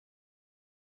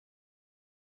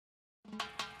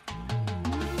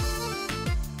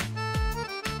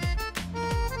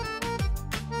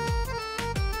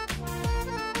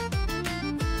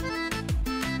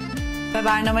به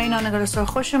برنامه نانگرسور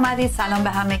خوش اومدید. سلام به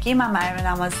همگی. من مریم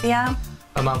نمازی ام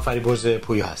و من فريبرز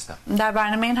پويا هستم. در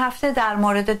برنامه این هفته در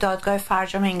مورد دادگاه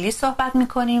فرجام انگلیس صحبت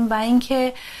میکنیم و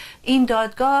اینکه این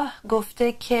دادگاه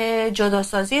گفته که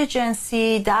جداسازی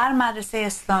جنسی در مدرسه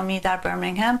اسلامی در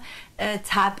برمنگهم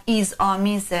تبعیض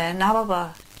آمیزه. نه بابا،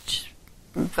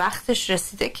 وقتش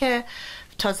رسیده که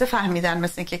تازه فهمیدن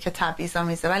مثل که تبعیض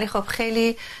آمیزه، ولی خب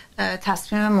خیلی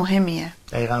تصمیم مهمیه.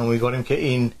 دقیقاً امیدواریم که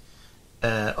این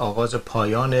آغاز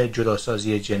پایان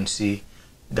جداسازی جنسی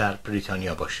در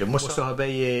بریتانیا باشه. مصاحبه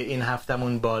این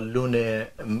هفتمون با لونه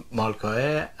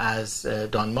ميلکایر از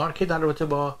دانمارک در رابطه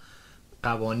با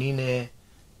قوانین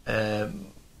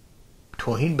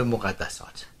توهین به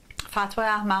مقدسات. فتواى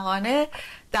احمقانه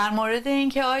در مورد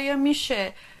اینکه آیا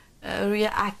میشه روی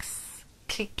عکس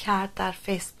کلیک کرد در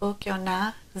فیسبوک یا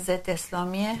نه ضد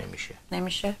اسلامیه.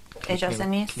 نمیشه. اجازه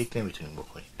نیست. کلیک نمیتونیم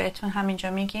بکنیم. بهتون همینجا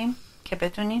میگیم که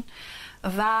بدونین.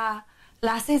 و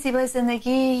لحظه زیبای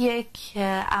زندگی یک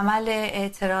عمل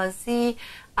اعتراضی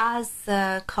از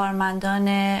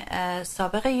کارمندان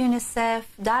سابق یونیسف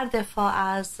در دفاع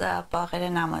از باقر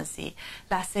نمازی.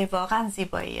 لحظه واقعا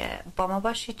زیباییه. با ما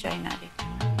باشید، جایی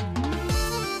نرید.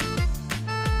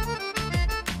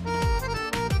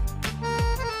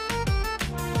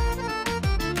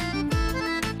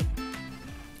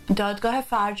 دادگاه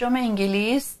فرجام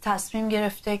انگلیس تصمیم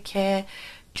گرفته که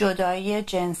جدایی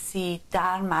جنسی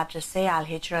در مدرسه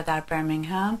الهجرا در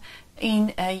برمنگهم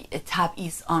این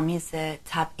تبعیض آمیزه،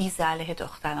 تبعیض علیه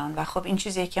دختران. و خب این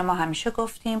چیزیه که ما همیشه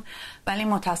گفتیم، ولی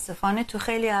متاسفانه تو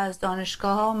خیلی از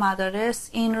دانشگاه ها و مدارس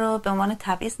این رو به عنوان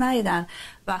تبعیض ندیدن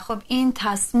و خب این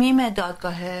تصمیم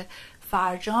دادگاه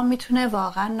فرجام میتونه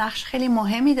واقعا نقش خیلی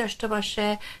مهمی داشته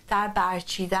باشه در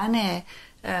برچیدن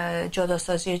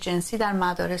جداسازی جنسی در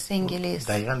مدارس انگلیس.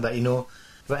 دقیقاً. و اینو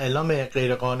و اعلام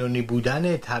غیرقانونی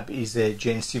بودن تبعیض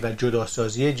جنسی و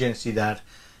جداسازی جنسی در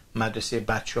مدرسه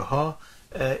بچه‌ها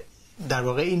در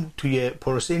واقع این توی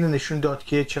پروسه اینو نشون داد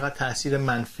که چقدر تاثیر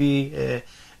منفی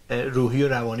روحی و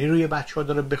روانی روی بچه‌ها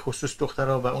داره، به خصوص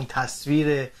دخترها، و اون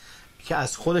تصویر که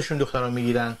از خودشون دخترها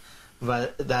میگیرن و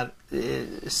در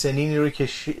سنینی رو که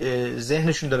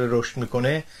ذهنشون داره رشد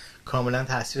میکنه کاملا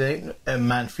تاثیر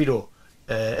منفی رو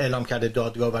اعلام کرده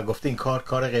دادگاه و گفته این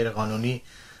کار غیرقانونی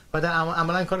و در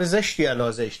عملا کار زشتی علیه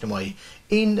اجتماعی.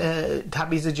 این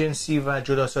تبعیض جنسی و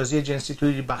جداسازی جنسی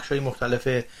توی بخش‌های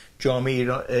مختلف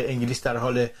جامعه انگلیس در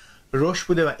حال رشد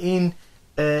بوده و این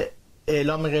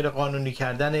اعلام غیرقانونی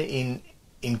کردن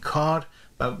این کار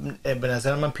و به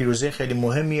نظر من پیروزی خیلی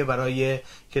مهمیه برای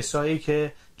کسایی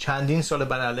که چندین سال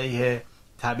بر علیه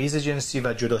تبعیض جنسی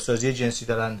و جداسازی جنسی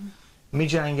دارن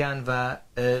می‌جنگن و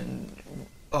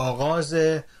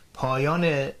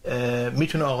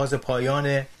میتونه آغاز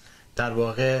پایان در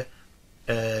واقع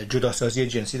جداسازی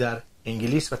جنسی در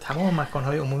انگلیس و تمام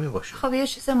مکانهای عمومی باشه. خب یه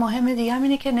چیز مهم دیگه هم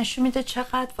اینه که نشون میده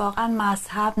چقدر واقعا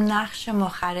مذهب نقش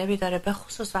مخربی داره، به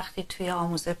خصوص وقتی توی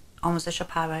آموزش و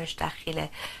پرورش دخیله.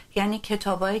 یعنی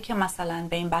کتابایی که مثلا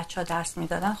به این بچه‌ها درس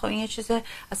میدادن، خب این یه چیز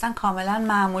اصلا کاملا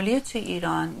معمولیه تو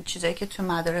ایران، چیزایی که تو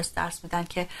مدارس درس میدن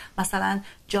که مثلا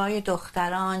جای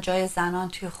دختران، جای زنان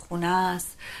توی خونه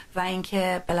است و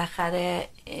اینکه بالاخره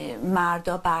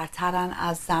مردا برترن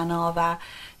از زنا و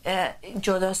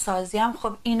جداسازی هم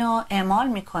خب اینو اعمال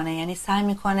میکنه، یعنی سعی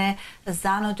میکنه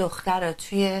زن و دختر رو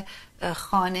توی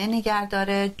خانه نگه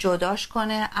داره، جداش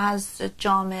کنه از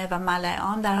جامعه و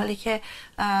ملعان، در حالی که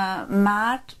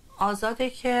مرد آزاده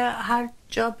که هر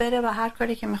جا بره و هر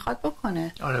کاری که میخواد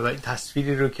بکنه. آره، و این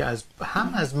تصویری رو که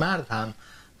هم از مرد هم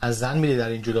از زن میده در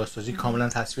این جداسازی کاملا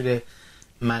تصویر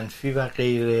منفی و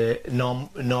غیر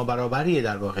نابرابریه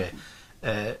در واقع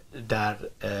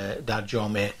در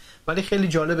جامعه. ولی خیلی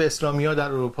جالب اسلامی‌ها در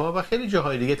اروپا و خیلی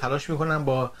جاهای دیگه تلاش میکنن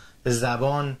با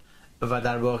زبان و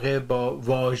در واقع با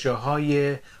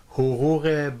واژه‌های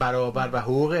حقوق برابر و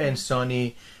حقوق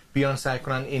انسانی بیان سعی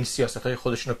کنن این سیاست‌های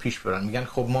خودشون رو پیش ببرن. میگن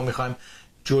خب ما میخوایم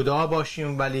جدا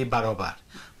باشیم ولی برابر.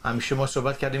 همیشه ما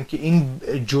صحبت کردیم که این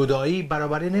جدایی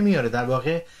برابری نمیاره، در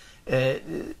واقع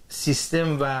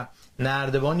سیستم و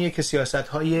نردبانیه که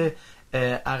سیاست‌های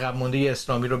عقب مانده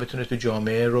اسلامی رو بتونه تو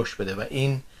جامعه رشد بده و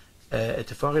این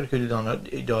اتفاقی رو که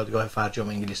دادگاه فرجام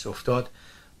انگلیس افتاد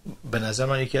به نظر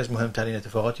من یکی از مهمترین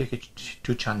اتفاقاتیه که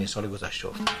تو چندین سال گذشته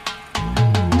افتاد.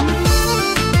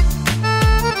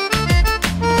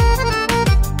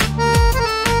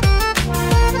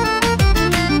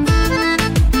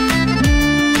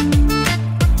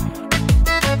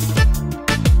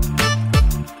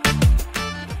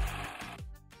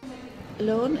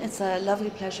 Lone, it's a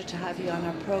lovely pleasure to have you on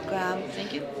our program.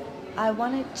 Thank you. I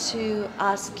wanted to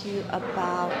ask you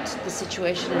about the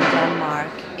situation in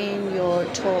Denmark. In your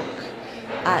talk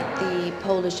at the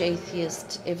Polish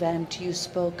atheist event, you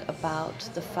spoke about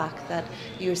the fact that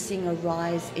you're seeing a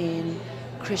rise in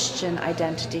Christian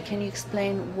identity. Can you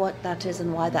explain what that is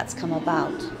and why that's come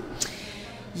about?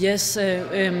 Yes,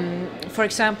 for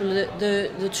example,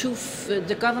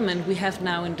 the government we have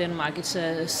now in Denmark, it's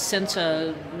a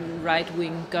center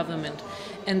right-wing government,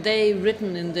 and they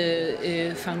written in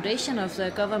the foundation of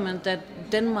the government that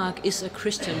Denmark is a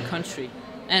Christian country.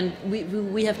 And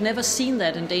we have never seen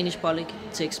that in Danish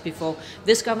politics before.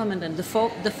 This government and the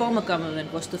former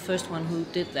government was the first one who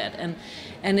did that.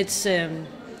 And it's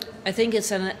I think it's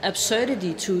an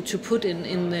absurdity to put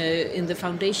in the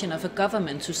foundation of a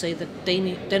government to say that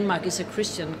Denmark is a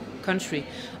Christian country.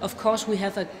 Of course, we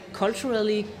have a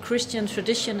culturally Christian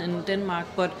tradition in Denmark,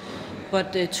 but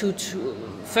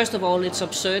first of all, it's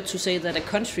absurd to say that a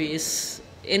country is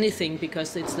anything,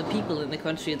 because it's the people in the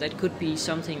country that could be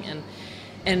something,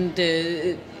 and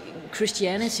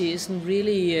Christianity isn't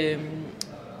really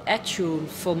actual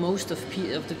for most of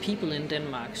the people in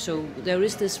Denmark. So there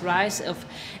is this rise of,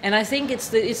 and I think it's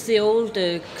the old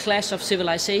clash of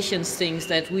civilizations things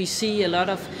that we see a lot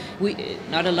of.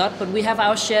 Not a lot, but we have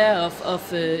our share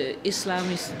of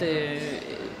Islamist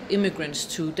immigrants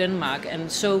to Denmark,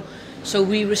 and so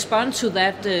we respond to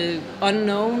that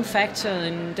unknown factor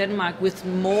in Denmark with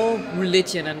more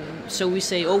religion, and so we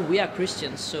say, oh, we are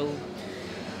Christians. So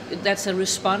that's a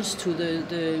response to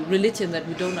the religion that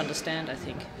we don't understand, I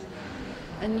think.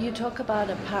 And you talk about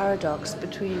a paradox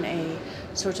between a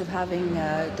sort of having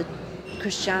the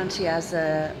Christianity as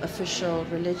an official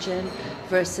religion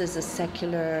versus a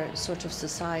secular sort of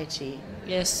society.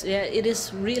 Yes, yeah, it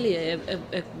is really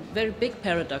a very big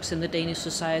paradox in the Danish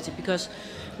society, because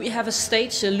we have a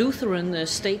Lutheran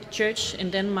state church in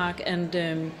Denmark, and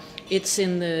it's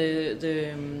in the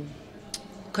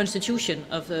constitution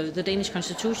of the Danish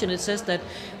constitution. It says that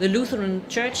the Lutheran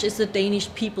church is the Danish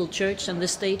people church, and the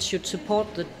state should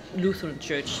support the Lutheran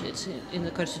church. It's in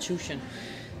the constitution.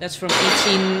 That's from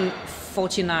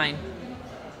 1849.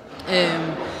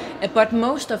 But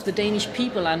most of the Danish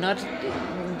people are not.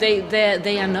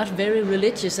 They are not very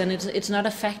religious, and it's not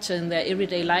a factor in their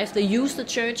everyday life. They use the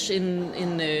church in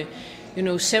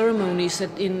ceremonies,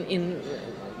 in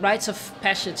rites of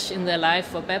passage in their life,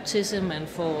 for baptism and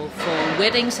for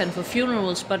weddings and for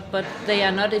funerals, but they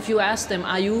are not. If you ask them,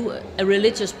 are you a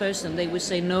religious person, they would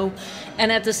say no.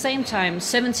 And at the same time,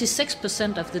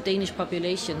 76% of the Danish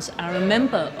populations are a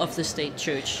member of the state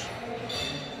church.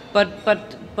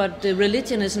 But the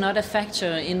religion is not a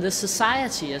factor in the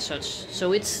society as such.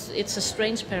 So it's a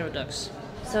strange paradox.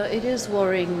 So it is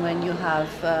worrying when you have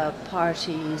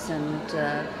parties and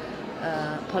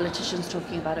politicians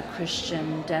talking about a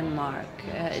Christian Denmark.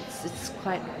 It's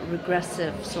quite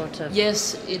regressive sort of.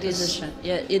 Yes, it position. is.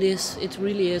 Yeah, it is. It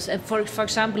really is. And for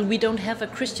example, we don't have a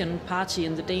Christian party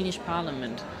in the Danish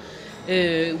parliament.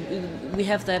 We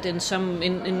have that in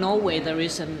Norway. There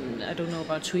is, and I don't know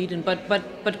about Sweden.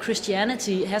 But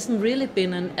Christianity hasn't really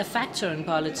been a factor in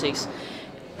politics.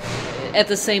 At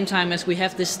the same time as we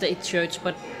have this state church,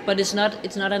 but it's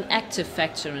not an active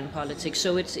factor in politics.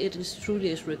 So it is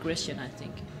truly a regression, I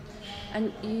think.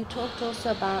 And you talked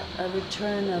also about a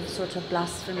return of sort of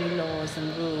blasphemy laws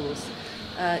and rules.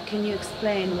 Can you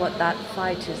explain what that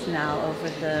fight is now over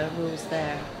the rules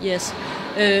there? Yes,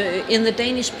 in the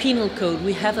Danish Penal Code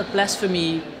we have a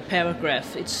blasphemy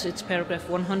paragraph. It's paragraph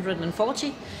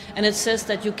 140, and it says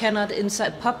that you cannot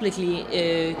publicly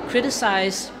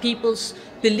criticize people's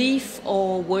belief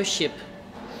or worship.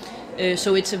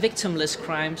 So it's a victimless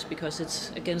crime because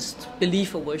it's against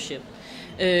belief or worship.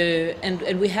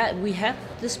 And we had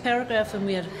this paragraph, and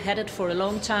we have had it for a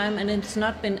long time, and it's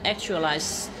not been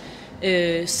actualized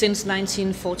since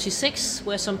 1946,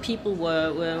 where some people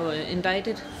were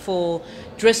indicted for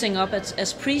dressing up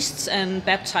as priests and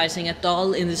baptizing a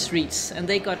doll in the streets, and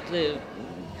they got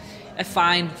a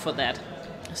fine for that.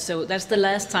 So that's the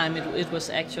last time it was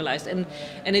actualized, and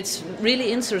it's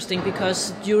really interesting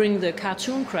because during the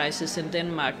cartoon crisis in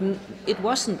Denmark, it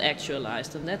wasn't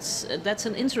actualized, and that's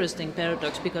an interesting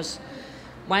paradox, because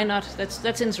why not?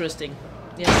 That's interesting.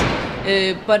 Yes,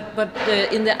 but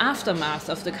in the aftermath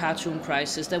of the cartoon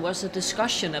crisis, there was a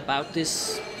discussion about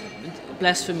this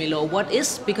blasphemy law. What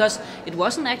is, because it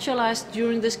wasn't actualized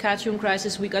during this cartoon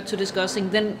crisis, we got to discussing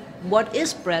then what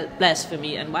is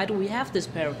blasphemy and why do we have this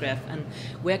paragraph and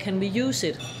where can we use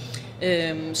it.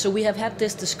 So we have had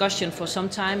this discussion for some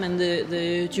time, and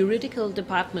the juridical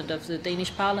department of the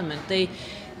Danish parliament,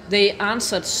 they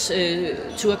answered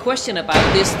to a question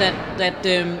about this, that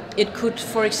it could,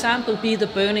 for example, be the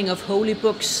burning of holy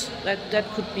books. That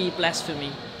could be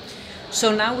blasphemy.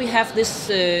 So now we have this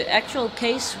actual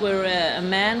case where a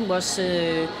man was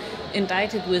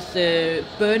indicted with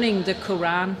burning the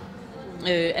Quran.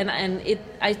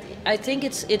 I think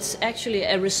it's actually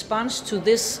a response to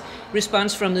this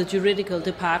response from the juridical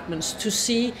departments to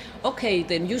see, okay,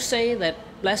 then you say that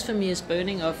blasphemy is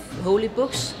burning of holy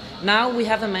books. Now we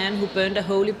have a man who burned a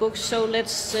holy book, so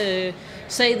let's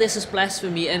say this is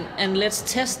blasphemy, and let's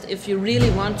test if you really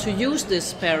want to use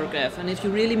this paragraph, and if you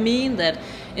really mean that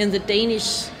in the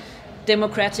Danish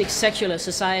democratic secular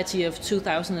society of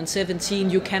 2017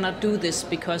 you cannot do this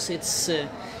because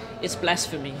it's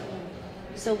blasphemy.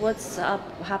 So what's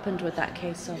happened with that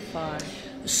case so far?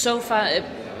 So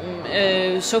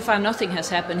far nothing has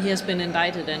happened. He has been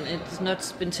indicted and it's not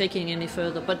been taken any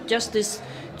further. But just this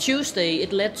Tuesday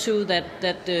it led to that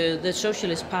the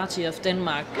Socialist Party of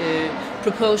Denmark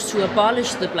proposed to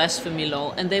abolish the blasphemy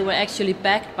law, and they were actually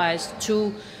backed by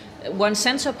one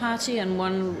censor party and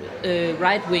one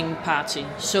right-wing party.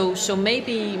 So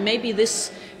maybe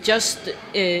this just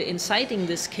inciting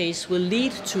this case will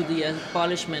lead to the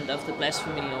abolishment of the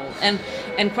blasphemy law.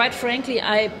 And quite frankly,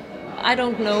 I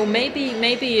don't know.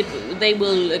 Maybe they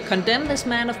will condemn this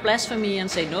man of blasphemy and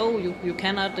say no, you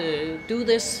cannot do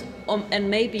this. And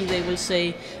maybe they will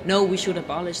say no, we should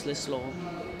abolish this law.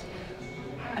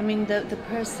 I mean, the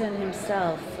person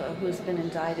himself who's been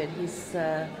indicted, he's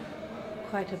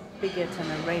quite a bigot and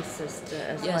a racist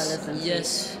as well, isn't he?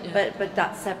 Yes. Yeah. But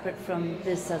that's separate from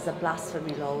this as a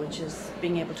blasphemy law, which is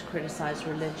being able to criticize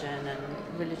religion and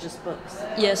religious books.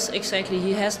 Yes, exactly.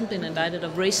 He hasn't been indicted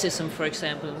of racism, for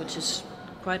example, which is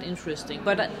quite interesting.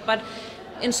 But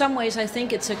in some ways I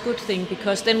think it's a good thing,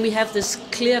 because then we have this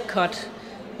clear-cut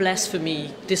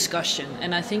blasphemy discussion,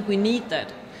 and I think we need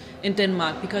that in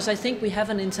Denmark, because I think we have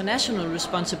an international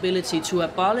responsibility to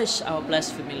abolish our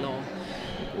blasphemy law.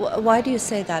 Why do you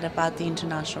say that about the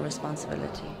international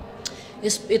responsibility?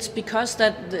 It's because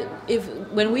that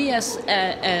when we as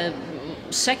a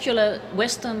secular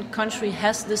Western country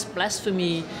has this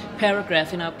blasphemy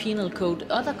paragraph in our penal code,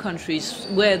 other countries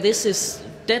where this is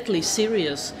deadly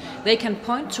serious, they can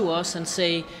point to us and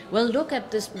say, well, look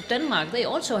at this Denmark, they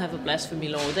also have a blasphemy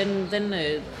law, then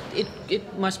it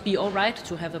must be all right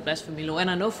to have a blasphemy law. And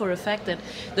I know for a fact that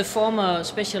the former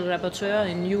special rapporteur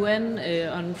in UN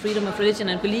on freedom of religion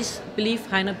and belief,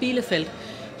 Heiner Bielefeld,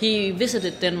 he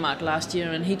visited Denmark last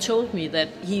year, and he told me that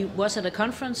he was at a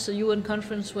conference, a UN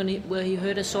conference, where he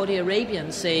heard a Saudi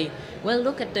Arabian say, well,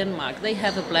 look at Denmark, they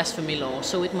have a blasphemy law,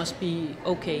 so it must be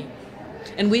okay.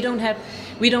 And we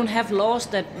don't have laws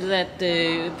that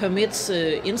permits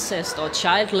incest or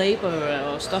child labor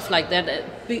or stuff like that,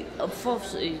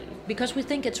 because we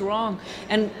think it's wrong,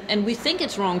 and we think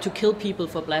it's wrong to kill people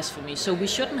for blasphemy. So we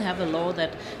shouldn't have a law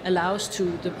that allows to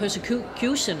the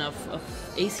persecution of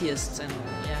atheists and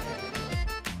yeah.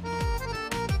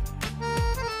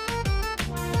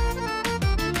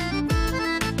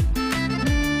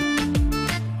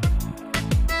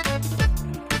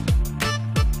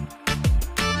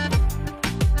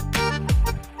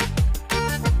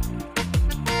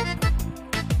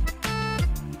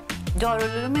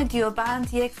 دارالعلوم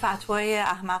دیوبند یک فتوای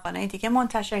احمقانه دیگه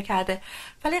منتشر کرده،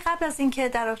 ولی قبل از اینکه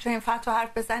در رابطه این فتوا حرف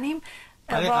بزنیم،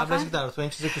 قبل از اینکه در رابطه این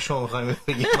چیزی که شما می‌خواید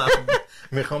بگید، من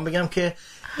میخوام بگم که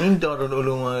این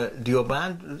دارالعلوم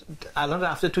دیوبند الان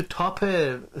رفته تو تاپ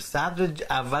صدر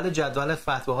اول جدول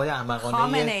فتواهای احمقانه.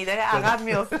 خامنه‌ای داره عقب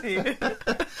میافتی.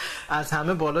 از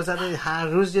همه بالا زده، هر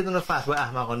روز یه دونه فتوا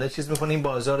احمقانه چیز میکنه. این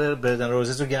بازار بردن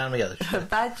روزه رو گرم نگه داشته.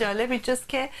 بعد جالب اینجاست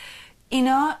که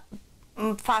اینا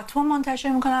فتوا منتشر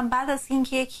میکنن بعد از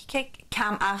اینکه یکی که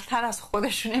کم عقل‌تر از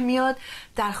خودشونه میاد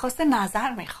درخواست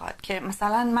نظر میخواد که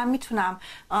مثلا من میتونم،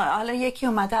 حالا یکی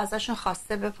اومده ازشون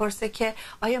خواسته بپرسه که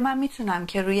آیا من میتونم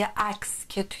که روی عکس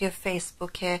که توی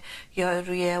فیسبوک یا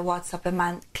روی واتساپ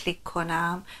من کلیک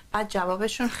کنم؟ بعد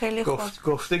جوابشون خیلی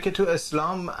گفته که تو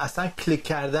اسلام اصلا کلیک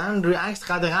کردن روی عکس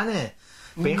قدغنه،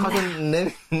 به این خاطر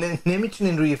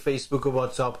نمیتونین روی فیسبوک و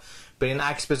واتساپ برین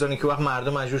عکس بذارین که وقت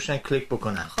مردم مجبور شدن کلیک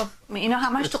بکنن. خب اینا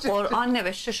همش تو قرآن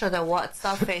نوشته شده،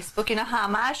 واتساپ، فیسبوک، اینا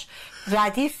همش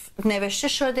ردیف نوشته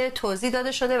شده، توضیح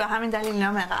داده شده، و همین دلیل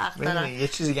اینا مقعق دارن. یه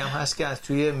چیزی هم هست که از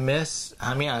توی مصر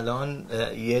همین الان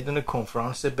یه دونه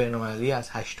کنفرانس بین‌المللی از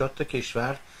 80 تا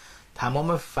کشور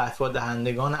تمام فتوا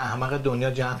دهندگان احمق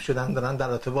دنیا جمع شدن، دارن در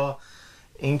رابطه با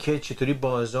اینکه چطوری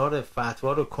بازار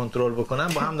فتوا رو کنترل بکنن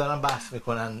با هم دارن بحث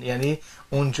میکنن. یعنی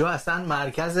اونجا اصلا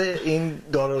مرکز این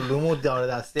دارالعلوم و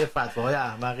دارودسته فتواهای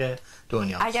احمق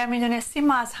دنیا. اگر میدونستیم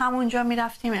ما از همونجا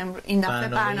میرفتیم این دفعه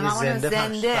برنامه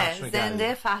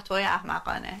زنده فتوای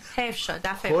احمقانه. حیف شد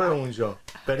دفعه بعد اونجا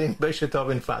بریم بشه تا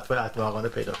این فتوای احمقانه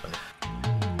پیدا کنیم.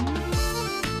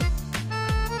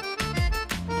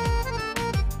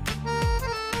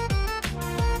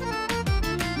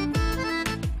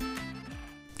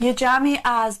 یه جمعی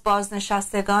از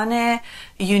بازنشستگان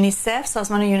یونیسف،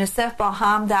 سازمان یونیسف با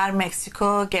هم در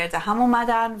مکزیکو گرد هم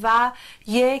اومدن و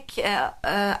یک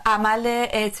عمل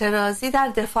اعتراضی در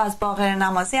دفاع از باقر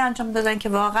نمازی انجام دادن که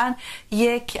واقعا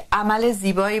یک عمل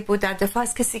زیبایی بود در دفاع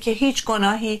از کسی که هیچ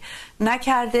گناهی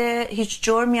نکرده، هیچ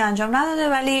جرمی انجام نداده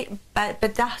ولی به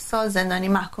 10 سال زندانی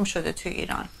محکوم شده توی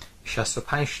ایران.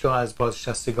 65 تا از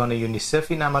بازنشستگان یونیسف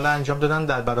این عمل انجام دادن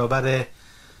در برابر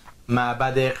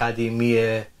معبد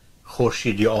قدیمی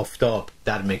خورشید یا آفتاب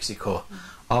در مکزیکو.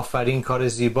 آفرین، کار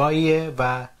زیباییه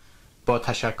و با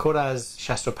تشکر از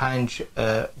 65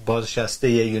 بازنشسته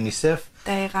یونیسف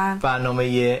دقیقاً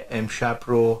برنامه امشب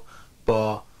رو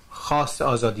با خواست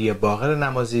آزادی باقر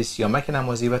نمازی، سیامک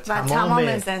نمازی و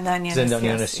تمام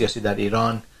زندانیان سیاسی در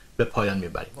ایران به پایان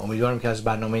میبریم. امیدوارم که از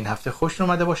برنامه این هفته خوشتون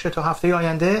اومده باشه. تا هفته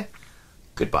آینده،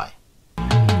 گودبای.